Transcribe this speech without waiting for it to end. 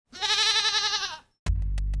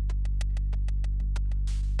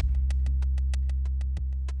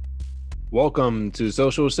Welcome to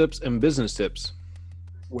Social Sips and Business Tips,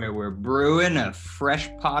 where we're brewing a fresh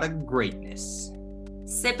pot of greatness.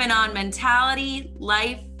 Sipping on mentality,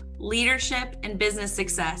 life, leadership, and business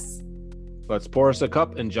success. Let's pour us a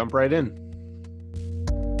cup and jump right in.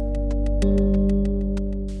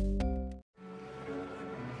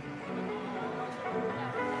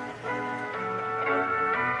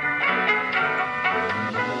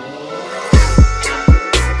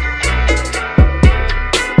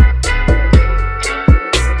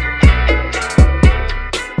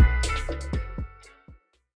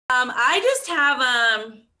 I just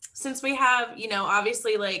have, since we have,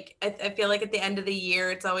 obviously like, I feel like at the end of the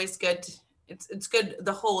year, it's always good. It's good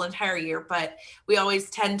the whole entire year, but we always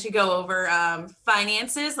tend to go over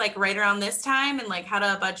finances like right around this time and like how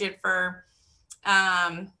to budget for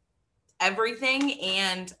everything.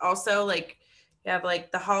 And also like you have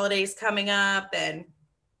like the holidays coming up and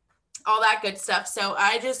all that good stuff. So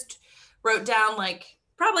I just wrote down like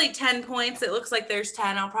probably 10 points. It looks like there's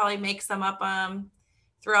 10. I'll probably make some up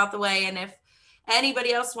throughout the way. And if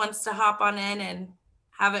anybody else wants to hop on in and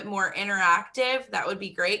have it more interactive, that would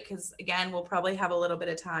be great. Because again, we'll probably have a little bit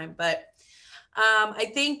of time. But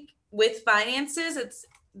I think with finances, it's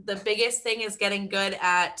the biggest thing is getting good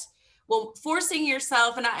at, forcing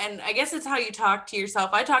yourself. And I guess it's how you talk to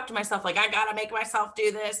yourself. I talk to myself like, I got to make myself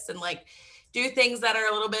do this and like do things that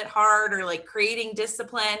are a little bit hard or like creating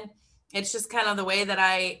discipline. It's just kind of the way that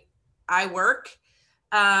I work.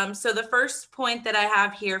 So the first point that I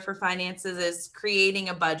have here for finances is creating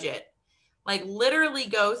a budget. Like literally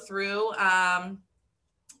go through, and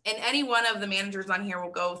any one of the managers on here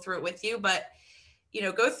will go through it with you, but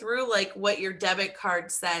go through like what your debit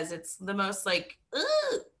card says. It's the most like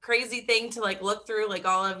crazy thing to like look through like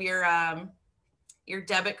all of your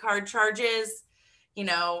debit card charges.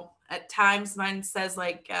 At times mine says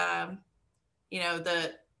like,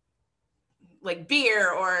 the like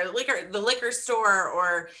beer or liquor, the liquor store,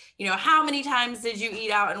 or, how many times did you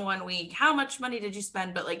eat out in 1 week? How much money did you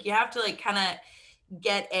spend? But like, you have to like kind of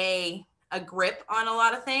get a grip on a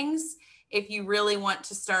lot of things if you really want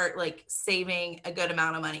to start like saving a good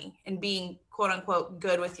amount of money and being quote unquote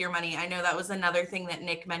good with your money. I know that was another thing that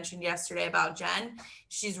Nick mentioned yesterday about Jen.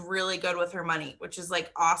 She's really good with her money, which is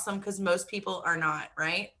like awesome because most people are not,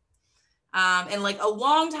 right? And like a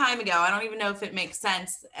long time ago, I don't even know if it makes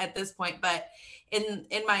sense at this point, but in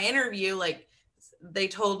my interview, like they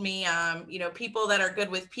told me, people that are good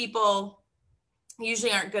with people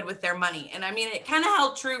usually aren't good with their money. And I mean, it kind of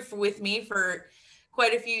held true with me for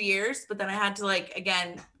quite a few years, but then I had to like,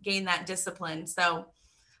 again, gain that discipline. So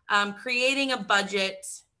creating a budget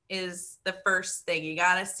is the first thing. You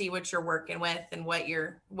got to see what you're working with and what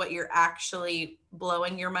you're actually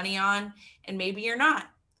blowing your money on. And maybe you're not.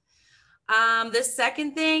 The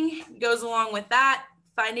second thing goes along with that,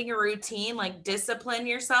 finding a routine, like discipline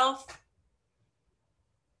yourself.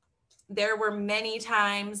 There were many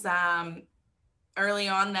times early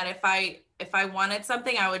on that if I wanted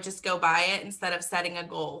something, I would just go buy it instead of setting a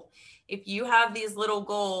goal. If you have these little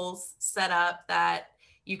goals set up that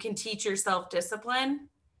you can teach yourself discipline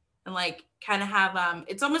and like kind of have,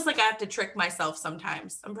 it's almost like I have to trick myself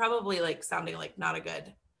sometimes. I'm probably like sounding like not a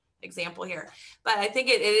good example here, but I think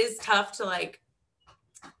it is tough to like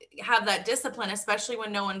have that discipline, especially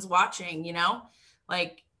when no one's watching,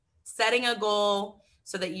 like setting a goal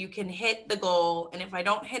so that you can hit the goal. And if I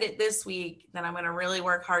don't hit it this week, then I'm going to really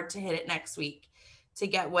work hard to hit it next week to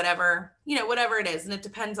get whatever it is. And it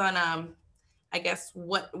depends on, I guess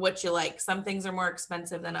what you like. Some things are more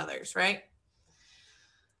expensive than others, right?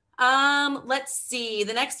 Let's see.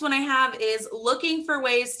 The next one I have is looking for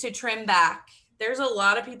ways to trim back. There's a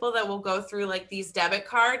lot of people that will go through like these debit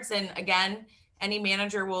cards. And again, any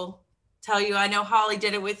manager will tell you, I know Holly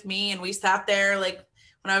did it with me. And we sat there like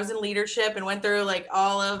when I was in leadership and went through like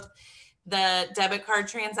all of the debit card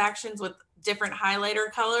transactions with different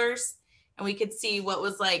highlighter colors. And we could see what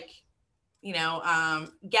was like,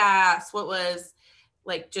 gas, what was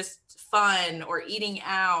like just fun or eating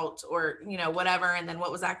out or, whatever. And then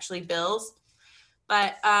what was actually bills.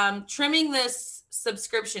 But trimming this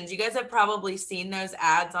subscriptions, you guys have probably seen those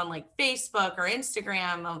ads on like Facebook or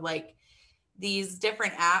Instagram of like these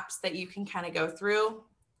different apps that you can kind of go through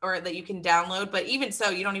or that you can download. But even so,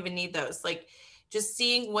 you don't even need those. Like just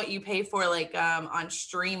seeing what you pay for like on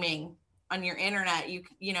streaming on your internet,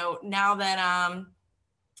 now that,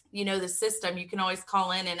 the system, you can always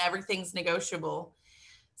call in and everything's negotiable.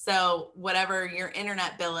 So whatever your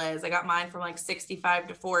internet bill is, I got mine from like 65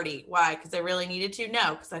 to 40. Why? Because I really needed to?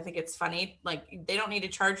 No, because I think it's funny. Like they don't need to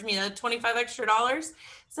charge me the $25 extra.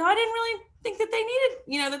 So I didn't really think that they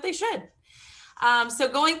needed, that they should. So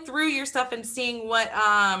going through your stuff and seeing what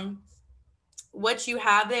what you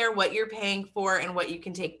have there, what you're paying for, and what you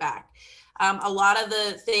can take back. A lot of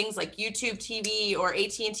the things like YouTube TV or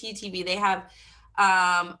AT&T TV, they have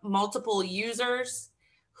multiple users,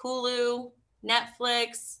 Hulu,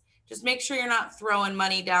 Netflix. Just make sure you're not throwing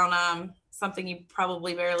money down something you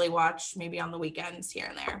probably barely watch, maybe on the weekends here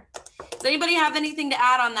and there. Does anybody have anything to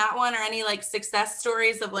add on that one, or any like success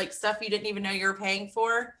stories of like stuff you didn't even know you were paying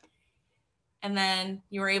for and then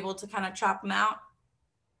you were able to kind of chop them out?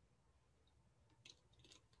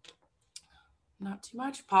 Not too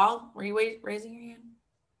much. Paul, were you raising your hand?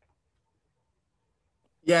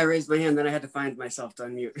 Yeah, I raised my hand, then I had to find myself to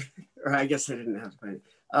unmute. Or I guess I didn't have to find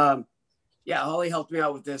it. Yeah, Holly helped me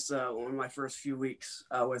out with this one of my first few weeks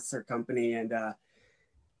with her company. And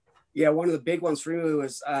yeah, one of the big ones for me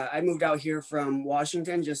was I moved out here from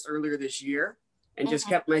Washington just earlier this year and just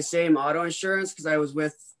kept my same auto insurance because I was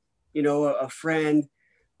with, you know, a friend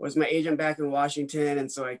was my agent back in Washington.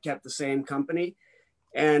 And so I kept the same company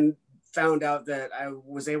and found out that I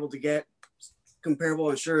was able to get comparable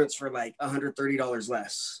insurance for like $130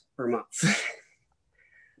 less per month.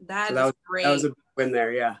 That was great. That was a big win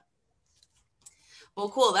there. Yeah. Well,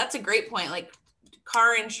 cool. That's a great point. Like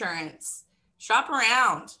car insurance, shop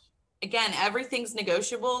around. Again, everything's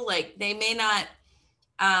negotiable. Like they may not,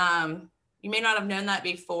 you may not have known that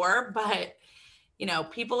before, but you know,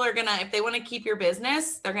 people are gonna, if they want to keep your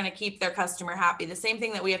business, they're gonna keep their customer happy. The same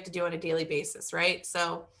thing that we have to do on a daily basis, right?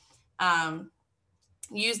 So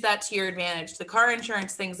use that to your advantage. The car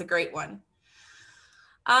insurance thing's a great one.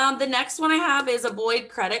 The next one I have is avoid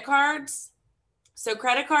credit cards. So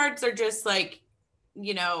credit cards are just like,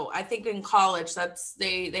 you know, I think in college, that's,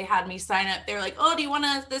 they had me sign up. They were like, oh, do you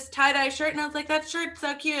want this tie-dye shirt? And I was like, that shirt's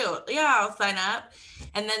so cute. Yeah, I'll sign up.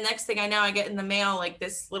 And then next thing I know, I get in the mail, like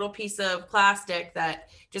this little piece of plastic that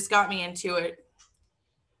just got me into a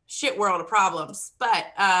shit world of problems. But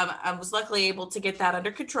I was luckily able to get that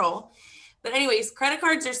under control. But anyways, credit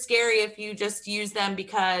cards are scary if you just use them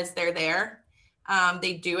because they're there.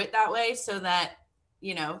 They do it that way so that,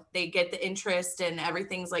 you know, they get the interest and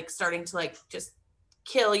everything's like starting to like just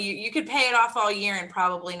kill you. You could pay it off all year and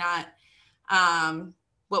probably not,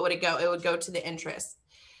 what would it go? It would go to the interest,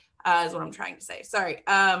 is what I'm trying to say. Sorry.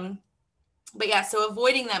 But yeah, so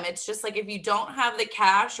avoiding them, it's just like if you don't have the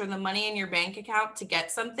cash or the money in your bank account to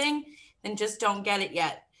get something, then just don't get it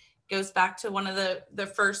yet. Goes back to one of the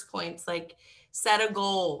first points, like set a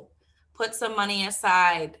goal, put some money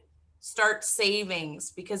aside, start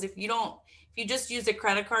savings, because if you just use a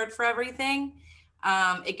credit card for everything,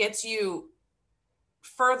 it gets you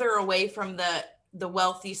further away from the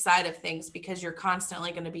wealthy side of things because you're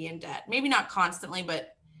constantly going to be in debt. Maybe not constantly,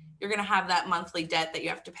 but you're going to have that monthly debt that you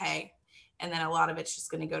have to pay. And then a lot of it's just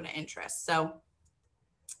going to go to interest. So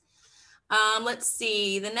let's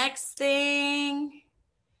see, the next thing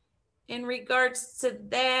in regards to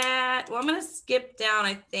that, well, I'm going to skip down,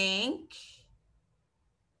 I think,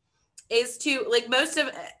 is to, like, most of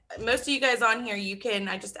you guys on here,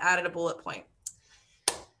 I just added a bullet point.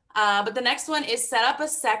 But the next one is set up a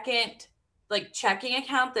second, like, checking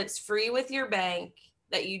account that's free with your bank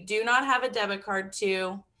that you do not have a debit card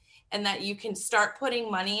to, and that you can start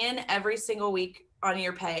putting money in every single week on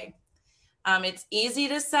your pay. It's easy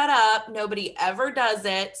to set up. Nobody ever does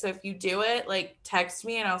it. So if you do it, like, text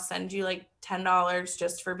me and I'll send you like $10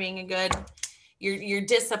 just for being you're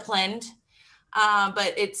disciplined.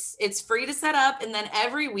 But it's free to set up. And then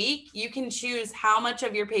every week you can choose how much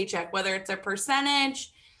of your paycheck, whether it's a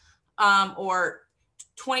percentage, or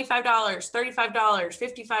 $25, $35,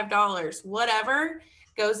 $55, whatever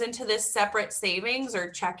goes into this separate savings or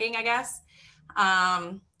checking, I guess.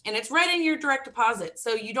 And it's right in your direct deposit.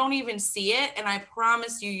 So you don't even see it. And I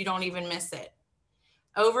promise you don't even miss it.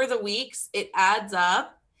 Over the weeks, it adds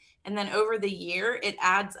up. And then over the year, it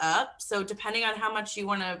adds up. So depending on how much you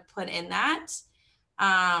want to put in that,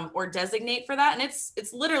 or designate for that. And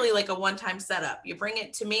it's literally like a one-time setup. You bring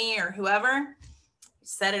it to me or whoever,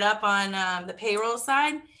 set it up on the payroll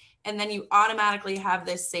side, and then you automatically have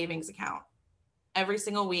this savings account every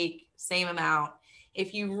single week, same amount.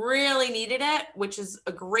 If you really needed it, which is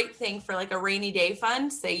a great thing for like a rainy day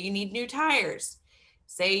fund, say you need new tires,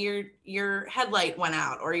 say your headlight went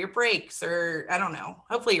out or your brakes, or I don't know,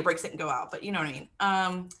 hopefully your brakes didn't go out, but you know what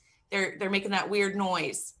I mean? They're making that weird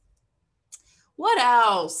noise. What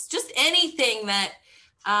else? Just anything that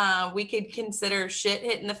we could consider shit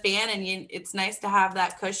hitting the fan, and it's nice to have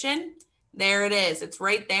that cushion. There it is. It's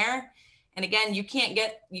right there. And again, you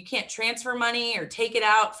can't transfer money or take it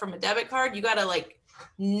out from a debit card. You got to like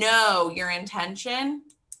know your intention,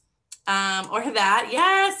 or that.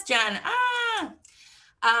 Yes, Jen.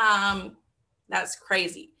 That's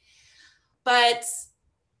crazy. But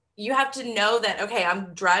you have to know that, okay,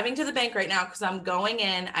 I'm driving to the bank right now because I'm going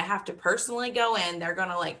in. I have to personally go in. They're going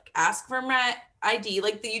to like ask for my ID.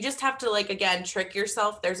 Like you just have to like, again, trick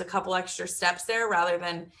yourself. There's a couple extra steps there rather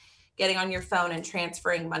than getting on your phone and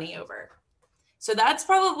transferring money over. So that's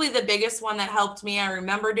probably the biggest one that helped me. I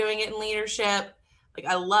remember doing it in leadership. Like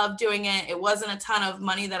I love doing it. It wasn't a ton of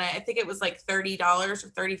money that I think it was like $30 or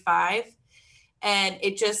 35. And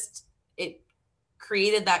it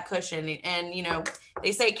created that cushion. And, you know,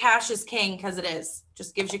 they say cash is king because it is.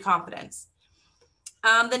 Just gives you confidence.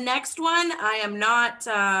 The next one, I'm not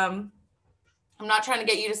trying to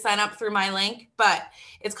get you to sign up through my link, but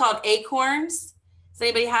it's called Acorns. Does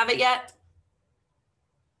anybody have it yet?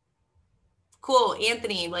 Cool.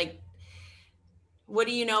 Anthony, like, what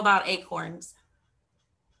do you know about Acorns?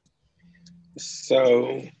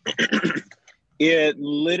 So it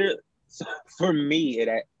literally, for me,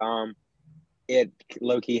 it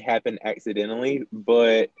low-key happened accidentally,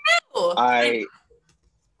 but Cool.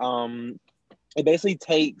 it basically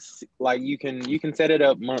takes, like, you can set it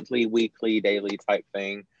up monthly, weekly, daily type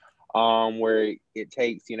thing, where it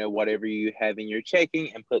takes, you know, whatever you have in your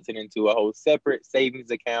checking and puts it into a whole separate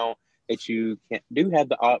savings account that you do have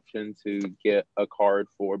the option to get a card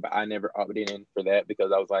for, but I never opted in for that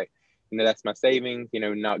because I was like, you know, that's my savings, you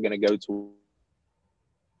know, not going to go to.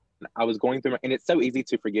 I was going through and it's so easy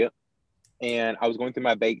to forget. And I was going through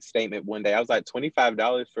my bank statement one day. I was like,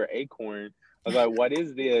 $25 for Acorn. I was like, what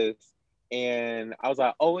is this? And I was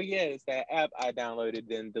like, oh, yeah, it's that app I downloaded,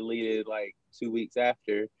 then deleted like 2 weeks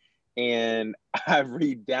after. And I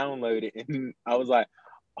re-downloaded it. And I was like,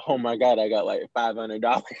 oh my God, I got like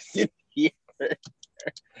 $500 in here.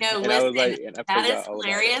 No, And listen, I was like, and I that is forgot all about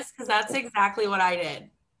hilarious because that's exactly what I did.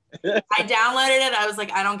 I downloaded it. I was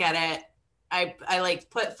like, I don't get it. I like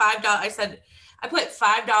put $5. I said, I put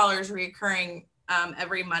 $5 recurring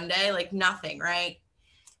every Monday, like nothing, right?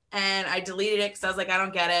 And I deleted it because I was like, I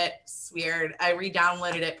don't get it. It's weird. I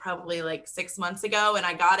re-downloaded it probably like 6 months ago, and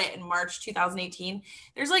I got it in March 2018.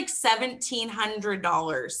 There's like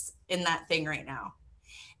 $1,700 in that thing right now.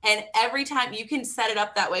 And every time you can set it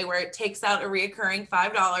up that way where it takes out a reoccurring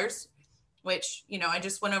 $5, which, you know, I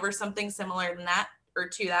just went over something similar than that or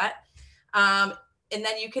to that. And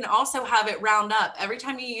then you can also have it round up. Every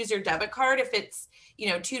time you use your debit card, if it's, you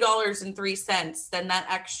know, $2.03, then that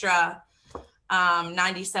extra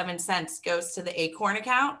 97 cents goes to the Acorn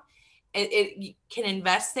account. It can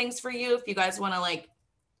invest things for you if you guys want to, like,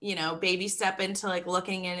 you know, baby step into like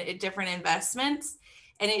looking at different investments.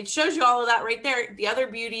 And it shows you all of that right there. The other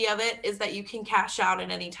beauty of it is that you can cash out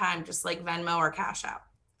at any time, just like Venmo or Cash Out.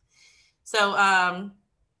 So,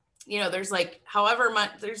 you know, there's like however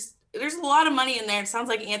much, there's a lot of money in there. It sounds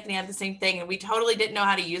like Anthony had the same thing, and we totally didn't know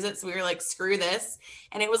how to use it. So we were like, screw this.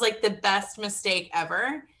 And it was like the best mistake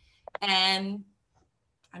ever. And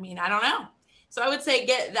I mean, I don't know. So I would say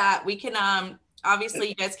get that. We can, obviously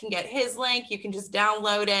you guys can get his link. You can just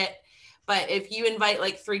download it. But if you invite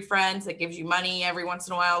like 3 friends, it gives you money every once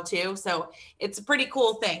in a while too. So it's a pretty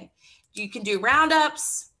cool thing. You can do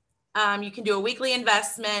roundups. You can do a weekly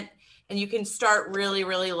investment, and you can start really,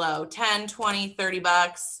 really low, 10, 20, 30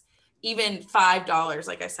 bucks, even $5.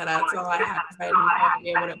 Like I said, that's all I had because I had no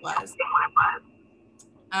idea what it was.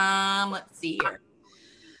 Let's see here.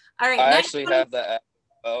 All right. I actually have the app,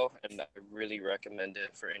 and I really recommend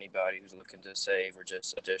it for anybody who's looking to save or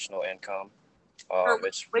just additional income.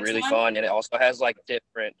 It's really fun, and it also has like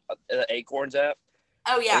different Acorns app.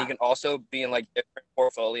 Oh yeah. And you can also be in like different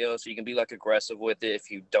portfolios, so you can be like aggressive with it if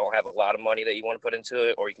you don't have a lot of money that you want to put into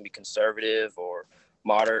it, or you can be conservative or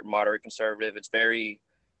moderate conservative. It's very,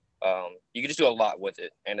 you can just do a lot with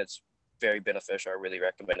it, and it's very beneficial. I really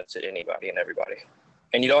recommend it to anybody and everybody.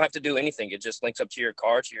 And you don't have to do anything. It just links up to your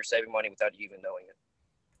card, so you're saving money without you even knowing it.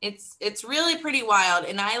 It's really pretty wild.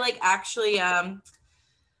 And I like actually, I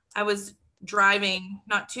was driving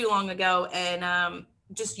not too long ago and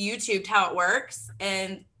just YouTubed how it works.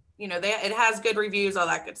 And, you know, it has good reviews, all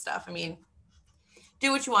that good stuff. I mean,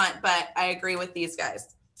 do what you want, but I agree with these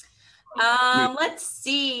guys. Let's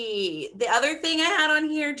see. The other thing I had on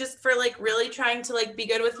here, just for like really trying to like be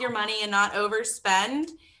good with your money and not overspend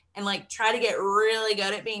and like try to get really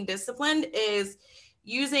good at being disciplined, is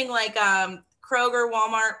using like Kroger,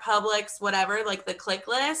 Walmart, Publix, whatever, like the click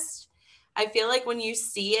list. I feel like when you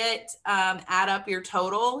see it add up your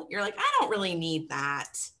total, you're like, I don't really need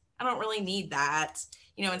that. I don't really need that.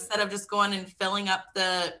 You know, instead of just going and filling up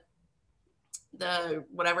the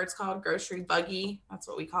whatever it's called, grocery buggy. That's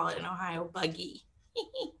what we call it in Ohio, buggy.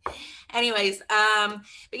 Anyways,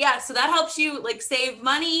 but yeah, so that helps you like save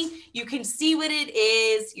money. You can see what it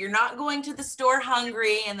is. You're not going to the store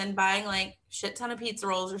hungry and then buying like shit ton of pizza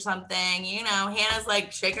rolls or something. You know, Hannah's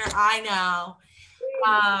like shaking her, I know.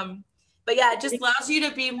 But yeah, it just allows you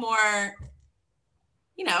to be more,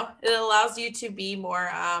 you know, it allows you to be more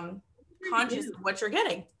conscious of what you're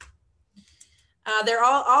getting. They're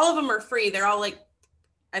all of them are free. They're all like,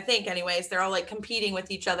 I think anyways, they're all like competing with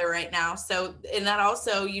each other right now. So, and that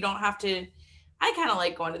also, you don't have to, I kind of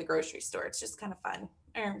like going to the grocery store. It's just kind of fun.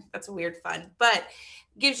 That's a weird fun, but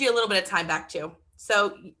gives you a little bit of time back too.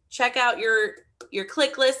 So check out your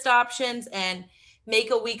click list options and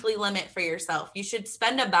make a weekly limit for yourself. You should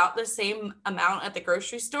spend about the same amount at the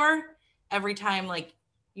grocery store every time like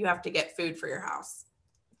you have to get food for your house.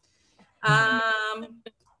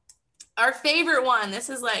 Our favorite one, this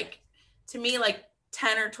is like, to me, like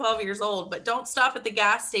 10 or 12 years old, but don't stop at the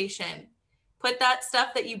gas station. Put that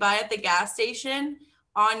stuff that you buy at the gas station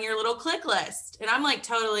on your little click list. And I'm like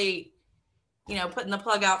totally, you know, putting the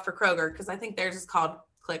plug out for Kroger because I think theirs is called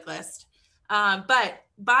click list. But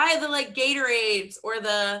buy the like Gatorades or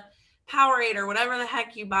the Powerade or whatever the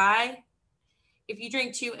heck you buy. If you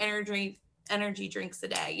drink 2 energy drinks a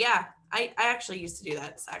day. Yeah, I actually used to do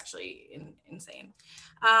that. It's actually insane.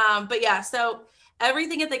 But yeah, so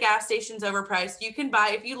everything at the gas station's overpriced. You can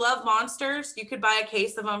buy, if you love Monsters, you could buy a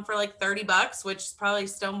case of them for like $30, which is probably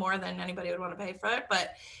still more than anybody would want to pay for it,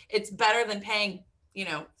 but it's better than paying, you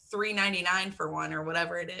know, $3.99 for one or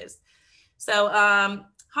whatever it is. So,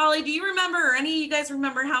 Holly, do you remember, or any of you guys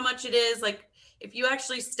remember how much it is? Like if you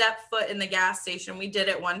actually step foot in the gas station, we did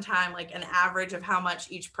it one time, like an average of how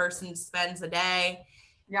much each person spends a day.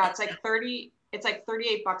 Yeah, it's like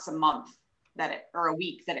 38 bucks a month or a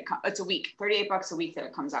week it's a week, 38 bucks a week that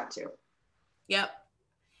it comes out to. Yep.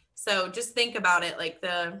 So just think about it, like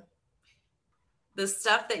the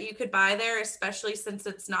stuff that you could buy there, especially since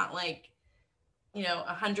it's not like, you know,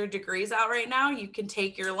 100 degrees out right now. You can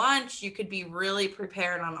take your lunch. You could be really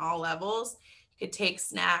prepared on all levels. You could take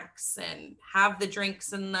snacks and have the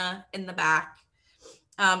drinks in the back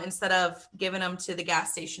instead of giving them to the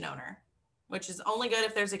gas station owner, which is only good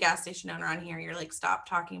if there's a gas station owner on here. You're like, stop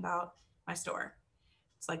talking about my store.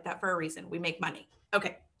 It's like that for a reason. We make money.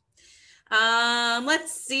 Okay.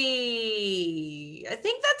 Let's see. I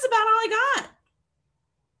think that's about all I got.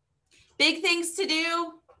 Big things to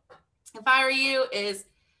do, if I were you, is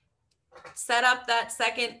set up that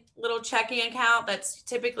second little checking account that's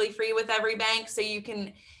typically free with every bank, so you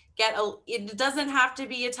can get it doesn't have to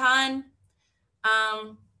be a ton.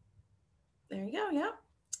 There you go. Yep.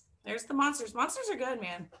 There's the Monsters. Monsters are good,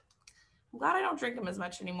 man. I'm glad I don't drink them as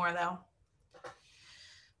much anymore though,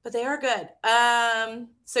 but they are good.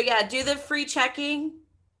 So yeah, do the free checking,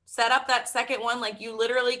 set up that second one. Like you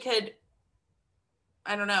literally could,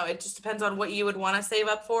 I don't know, it just depends on what you would want to save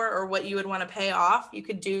up for or what you would want to pay off. You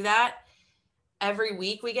could do that every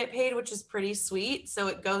week. We get paid, which is pretty sweet. So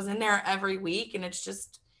it goes in there every week and it's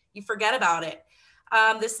just, you forget about it.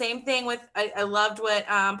 The same thing with, I loved what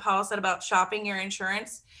Paul said about shopping your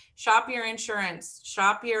insurance. Shop your insurance,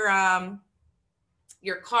 shop your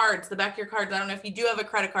cards, the back of your cards. I don't know if you do have a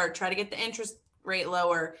credit card, try to get the interest rate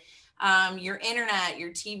lower, your internet, your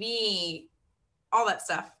TV, all that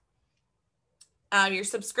stuff. Your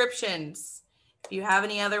subscriptions, if you have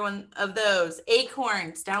any other one of those.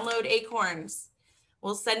 Acorns, download Acorns.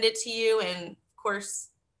 We'll send it to you. And of course,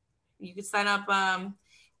 you could sign up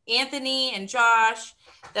Anthony and Josh.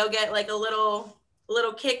 They'll get like a little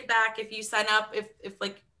kickback if you sign up, if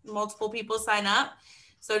like multiple people sign up.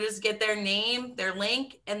 So just get their name, their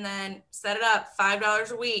link, and then set it up.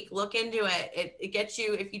 $5 a week. Look into it. It gets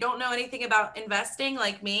you, if you don't know anything about investing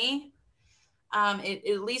like me, it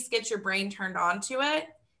at least gets your brain turned on to it,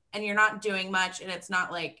 and you're not doing much, and it's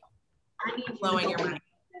not like blowing your money.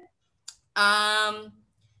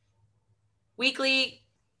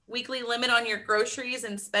 Weekly limit on your groceries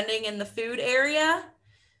and spending in the food area.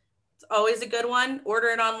 It's always a good one. Order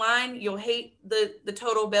it online. You'll hate the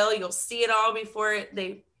total bill. You'll see it all before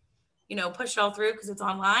they, you know, push it all through because it's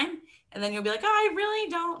online, and then you'll be like, oh, I really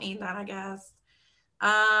don't need that, I guess.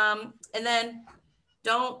 And then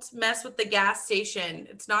don't mess with the gas station.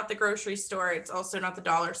 It's not the grocery store. It's also not the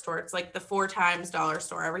dollar store. It's like the 4 times dollar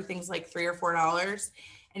store. Everything's like $3 or $4.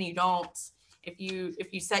 And you don't, if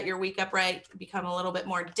you set your week up right, become a little bit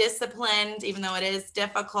more disciplined, even though it is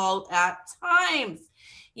difficult at times,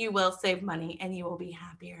 you will save money and you will be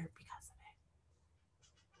happier because of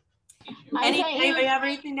it. Anybody have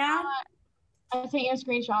anything down? I sent you a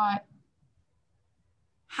screenshot.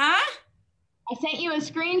 Huh? I sent you a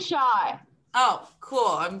screenshot. Oh,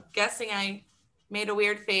 cool. I'm guessing I made a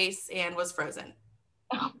weird face and was frozen.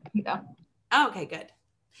 No. Oh, okay, good.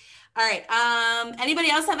 All right. Anybody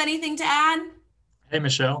else have anything to add? Hey,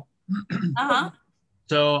 Michelle. Uh-huh.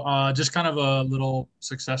 So just kind of a little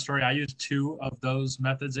success story. I used 2 of those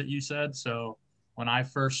methods that you said. So when I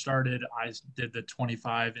first started, I did the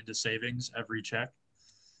 25 into savings every check.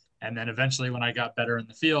 And then eventually when I got better in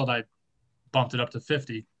the field, I bumped it up to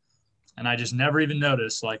 50. And I just never even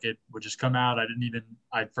noticed, like it would just come out.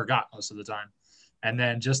 I forgot most of the time. And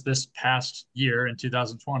then just this past year in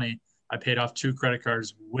 2020, I paid off 2 credit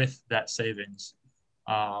cards with that savings.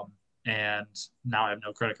 And now I have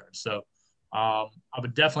no credit cards. So I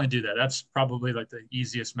would definitely do that. That's probably like the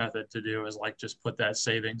easiest method to do, is like just put that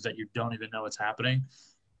savings that you don't even know it's happening.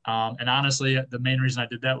 And honestly, the main reason I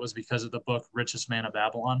did that was because of the book Richest Man of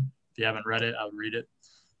Babylon. If you haven't read it, I would read it.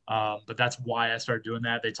 But that's why I started doing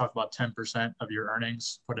that. They talk about 10% of your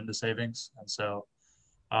earnings put into savings. And so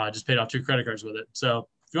I just paid off 2 credit cards with it. So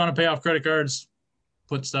if you want to pay off credit cards,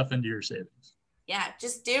 put stuff into your savings. Yeah,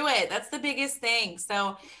 just do it. That's the biggest thing.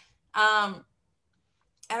 So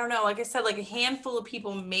I don't know, like I said, like a handful of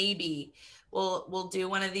people maybe will do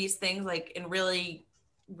one of these things, like, and really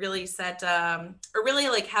set or really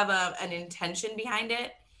like have an intention behind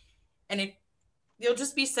it. And you'll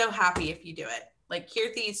just be so happy if you do it. Like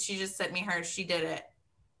Kirthi, she just sent me hers. She did it.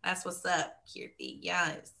 That's what's up, Kirthi.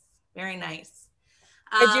 Yes, very nice.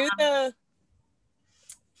 I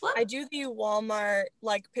do the Walmart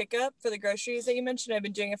like pickup for the groceries that you mentioned. I've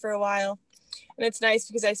been doing it for a while. And it's nice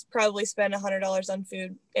because I probably spend $100 on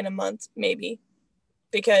food in a month, maybe,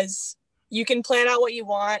 because you can plan out what you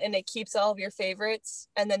want and it keeps all of your favorites.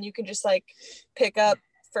 And then you can just like pick up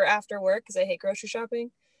for after work, because I hate grocery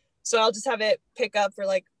shopping. So I'll just have it pick up for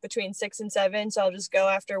like between 6 and 7. So I'll just go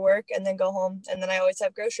after work and then go home. And then I always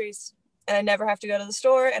have groceries and I never have to go to the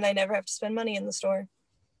store and I never have to spend money in the store.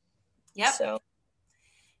 Yep. So.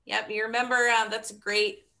 Yep. You remember, that's a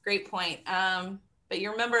great point. But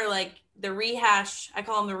you remember like the rehash, I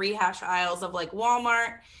call them the rehash aisles of like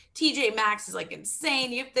Walmart. TJ Maxx is like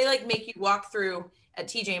insane. They like make you walk through at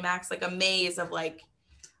TJ Maxx like a maze of like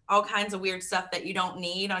all kinds of weird stuff that you don't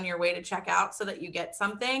need on your way to check out so that you get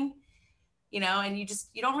something, and you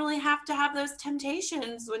don't really have to have those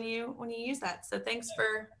temptations when you use that. So thanks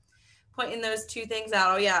for pointing those 2 things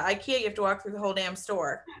out. Oh yeah, IKEA, you have to walk through the whole damn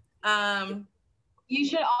store. You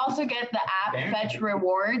should also get the app Fetch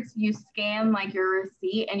Rewards. You scan like your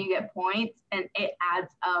receipt and you get points, and it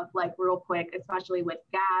adds up like real quick, especially with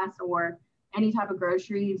gas or any type of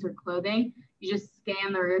groceries or clothing. You just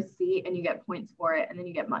scan the receipt and you get points for it, and then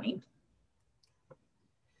you get money.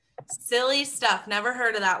 Silly stuff. Never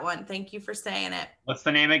heard of that one. Thank you for saying it. What's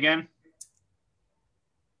the name again?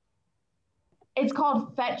 It's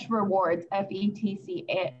called Fetch Rewards,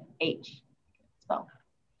 FETCH. So.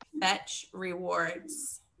 Fetch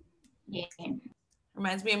Rewards. Yeah.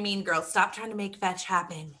 Reminds me of Mean Girls. Stop trying to make fetch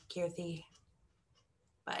happen, Kirthi.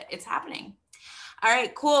 But it's happening. All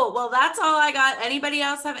right, cool. Well, that's all I got. Anybody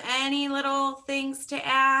else have any little things to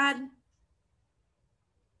add?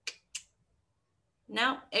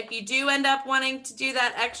 No. If you do end up wanting to do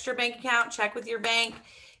that extra bank account, check with your bank.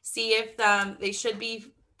 See if they should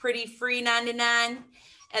be pretty free 99.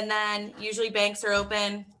 And then usually banks are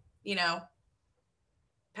open,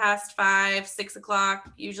 past 5, 6 o'clock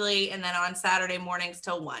usually, and then on Saturday mornings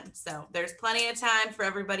till 1. So there's plenty of time for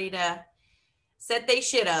everybody to set their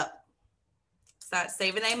shit up, start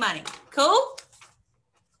saving their money. Cool.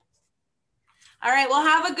 All right, well,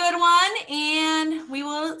 have a good one, and we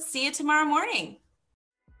will see you tomorrow morning.